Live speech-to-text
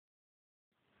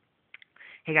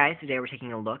Hey guys, today we're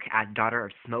taking a look at Daughter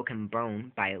of Smoke and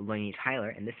Bone by Laini Taylor,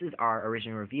 and this is our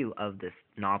original review of this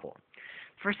novel.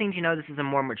 First thing to know, this is a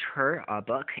more mature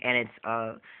book, and it's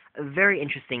a very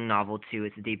interesting novel too.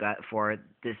 It's a debut for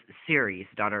this series,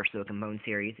 Daughter of Smoke and Bone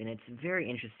series, and it's very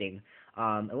interesting.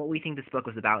 And what we think this book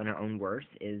was about in our own words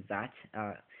is that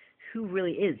who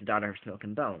really is the Daughter of Smoke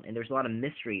and Bone? And there's a lot of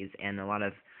mysteries and a lot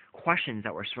of questions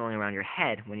that were swirling around your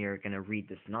head when you're going to read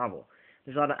this novel.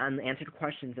 There's a lot of unanswered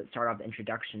questions that start off the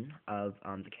introduction of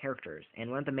the characters. And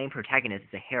one of the main protagonists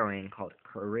is a heroine called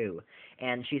Karu.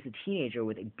 And she's a teenager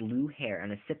with blue hair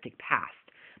and a septic past.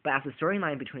 But as the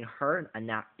storyline between her and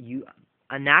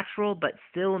a natural but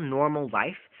still normal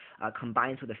life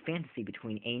combines with a fantasy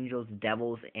between angels,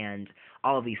 devils, and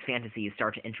all of these fantasies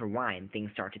start to intertwine,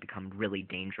 things start to become really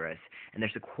dangerous. And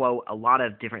there's a quote, a lot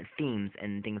of different themes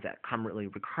and things that come really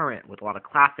recurrent with a lot of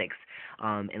classics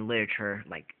in literature,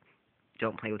 like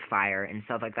don't play with fire and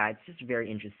stuff like that. It's just very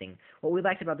interesting. What we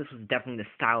liked about this was definitely the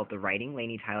style of the writing.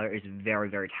 Laini Taylor is very,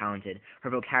 very talented.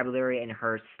 Her vocabulary and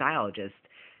her style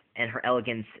and her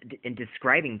elegance in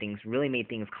describing things really made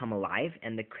things come alive,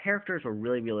 and the characters were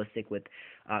really realistic with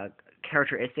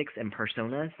characteristics and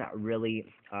personas that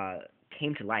really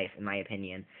came to life, in my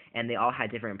opinion. And they all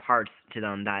had different parts to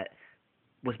them that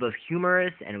was both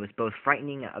humorous and it was both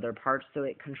frightening at other parts, so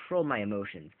it controlled my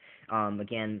emotions.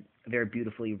 Again, very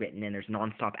beautifully written, and there's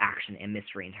nonstop action and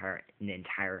mystery in the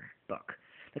entire book.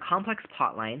 The complex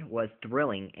plotline was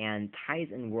thrilling and ties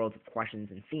in worlds of questions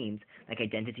and themes like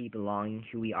identity, belonging,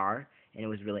 who we are, and it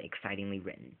was really excitingly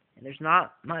written. And there's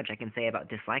not much I can say about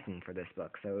disliking for this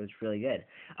book, so it was really good.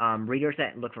 Readers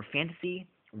that look for fantasy,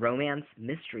 romance,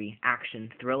 mystery, action,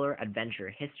 thriller, adventure,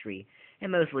 history,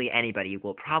 and mostly anybody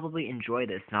will probably enjoy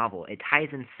this novel. It ties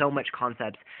in so much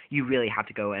concepts, you really have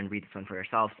to go and read this one for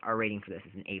yourselves. Our rating for this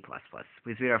is an A++.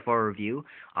 Please read our full review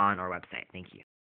on our website. Thank you.